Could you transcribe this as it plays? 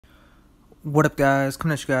What up, guys?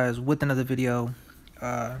 Coming at you guys with another video.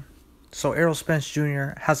 So Errol Spence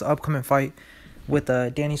Jr. has an upcoming fight with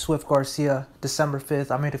Danny Swift Garcia, December 5th.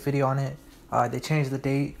 I made a video on it. They changed the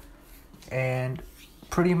date, and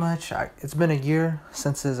pretty much it's been a year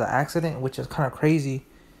since his accident, which is kind of crazy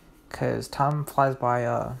because time flies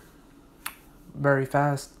by very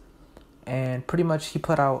fast. And pretty much he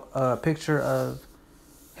put out a picture of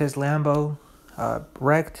his Lambo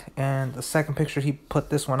wrecked, and the second picture he put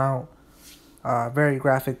this one out. Very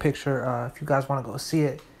graphic picture. If you guys want to go see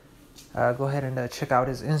it, go ahead and check out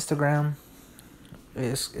his Instagram.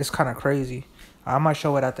 It's kind of crazy. I might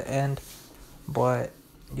show it at the end, but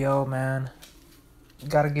yo, man,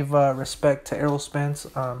 gotta give respect to Errol Spence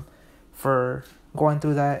for going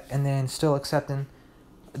through that and then still accepting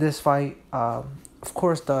this fight. Of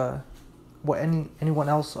course, what anyone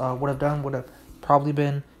else would have done would have probably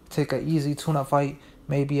been take an easy tune-up fight,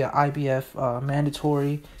 maybe a IBF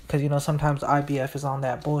mandatory, because you know sometimes the IBF is on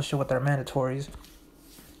that bullshit with their mandatories.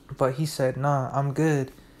 But he said, nah, I'm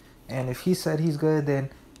good. And if he said he's good, then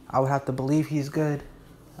I would have to believe he's good.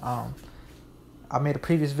 I made a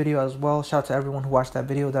previous video as well. Shout out to everyone who watched that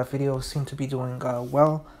video. That video seemed to be doing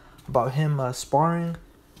well, about him sparring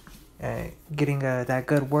and getting that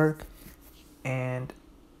good work. And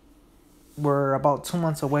we're about 2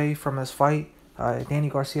 months away from his fight. Danny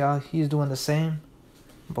Garcia, he's doing the same.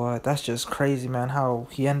 But that's just crazy, man, how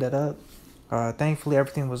he ended up. Thankfully,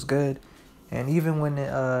 everything was good. And even when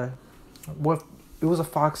it was a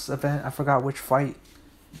Fox event, I forgot which fight,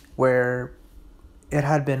 where it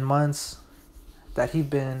had been months that he'd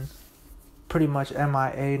been pretty much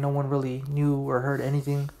MIA. No one really knew or heard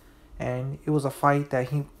anything. And it was a fight that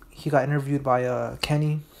he got interviewed by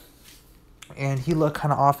Kenny. And he looked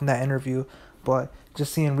kind of off in that interview. But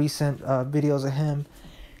just seeing recent videos of him,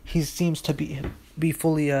 he seems to be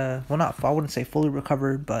fully, well, not, I wouldn't say fully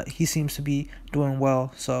recovered, but he seems to be doing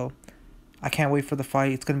well. So I can't wait for the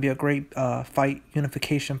fight. It's going to be a great fight,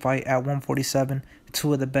 unification fight at 147.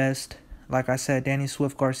 Two of the best. Like I said, Danny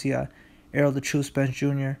Swift Garcia, Errol the True Spence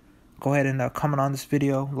Jr. Go ahead and comment on this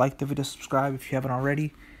video. Like the video, subscribe if you haven't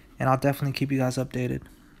already. And I'll definitely keep you guys updated.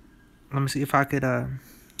 Let me see if I could, the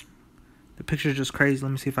picture's just crazy.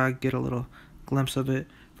 Let me see if I could get a little glimpse of it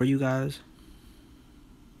for you guys.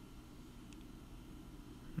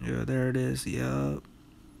 Yeah, there it is. Yup.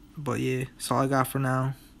 But yeah, that's all I got for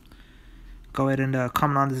now. Go ahead and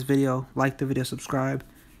comment on this video, like the video, subscribe,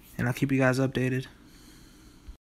 and I'll keep you guys updated.